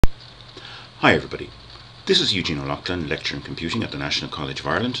Hi everybody, this is Eugene O'Loughlin, lecturer in computing at the National College of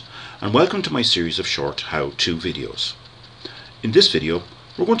Ireland, and welcome to my series of short how-to videos. In this video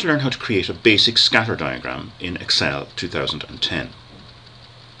we're going to learn how to create a basic scatter diagram in Excel 2010.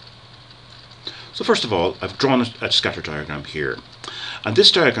 So first of all, I've drawn a scatter diagram here, and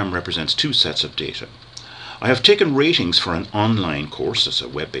this diagram represents two sets of data. I have taken ratings for an online course, it's a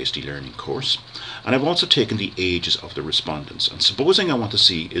web-based e-learning course, and I've also taken the ages of the respondents. And supposing I want to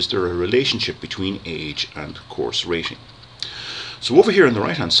see, is there a relationship between age and course rating? So over here on the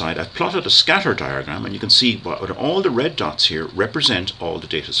right hand side I've plotted a scatter diagram, and you can see what all the red dots here represent all the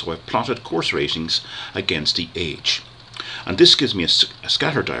data. So I've plotted course ratings against the age, and this gives me a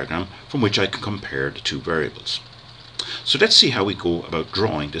scatter diagram from which I can compare the two variables. So let's see how we go about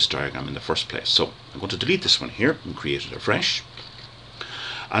drawing this diagram in the first place. So I'm going to delete this one here and create it afresh.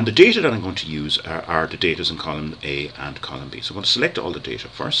 And the data that I'm going to use are the data in column A and column B. So I'm going to select all the data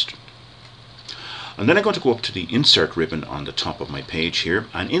first. And then I'm going to go up to the insert ribbon on the top of my page here,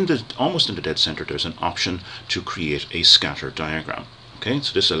 and almost in the dead center there's an option to create a scatter diagram. Okay,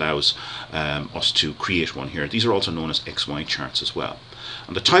 so this allows us to create one here. These are also known as XY charts as well.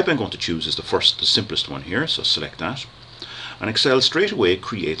 And the type I'm going to choose is the simplest one here, so select that. And Excel straight away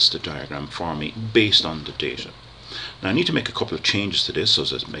creates the diagram for me based on the data. Now I need to make a couple of changes to this so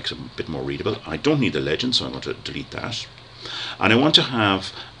that it makes it a bit more readable. I don't need the legend, so I'm going to delete that. And I want to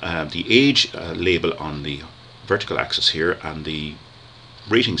have the age label on the vertical axis here and the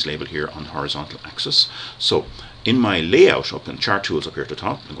ratings label here on the horizontal axis. So in my layout up in chart tools up here at the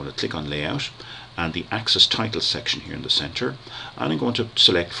top, I'm going to click on layout and the axis title section here in the center, and I'm going to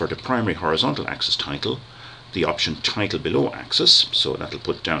select for the primary horizontal axis title the option title below axis, so that'll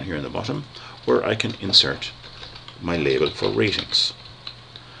put down here in the bottom where I can insert my label for ratings.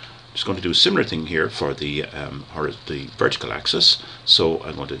 Just going to do a similar thing here for the vertical axis, so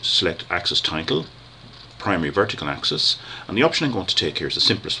I'm going to select axis title, primary vertical axis, and the option I'm going to take here is the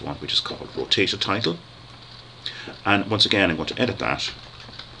simplest one, which is called rotate a title. And once again I'm going to edit that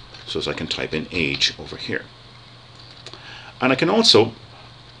so as I can type in age over here. And I can also,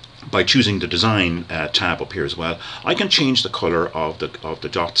 by choosing the design tab up here as well, I can change the color of the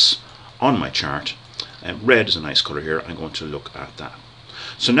dots on my chart. Red is a nice color here. I'm going to look at that.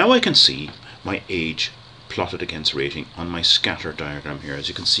 So now I can see my age plotted against rating on my scatter diagram here. As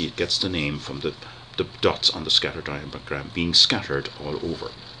you can see, it gets the name from the dots on the scatter diagram being scattered all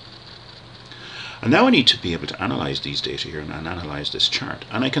over. And now I need to be able to analyze these data here and analyze this chart.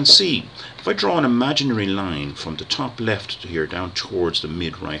 And I can see, if I draw an imaginary line from the top left here down towards the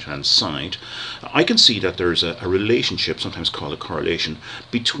mid right hand side, I can see that there's a relationship, sometimes called a correlation,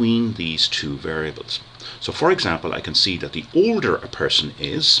 between these two variables. So for example, I can see that the older a person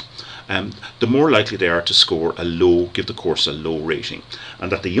is, the more likely they are to score give the course a low rating,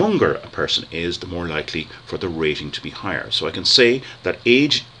 and that the younger a person is, the more likely for the rating to be higher. So I can say that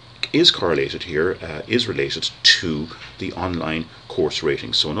age is correlated here, is related to the online course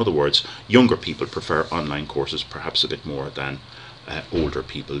rating. So in other words, younger people prefer online courses perhaps a bit more than older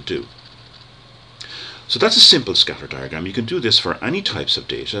people do. So that's a simple scatter diagram. You can do this for any types of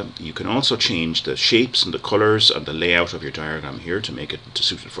data. You can also change the shapes and the colors and the layout of your diagram here to make it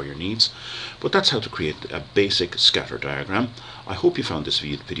suit it for your needs. But that's how to create a basic scatter diagram. I hope you found this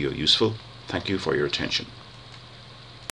video useful. Thank you for your attention.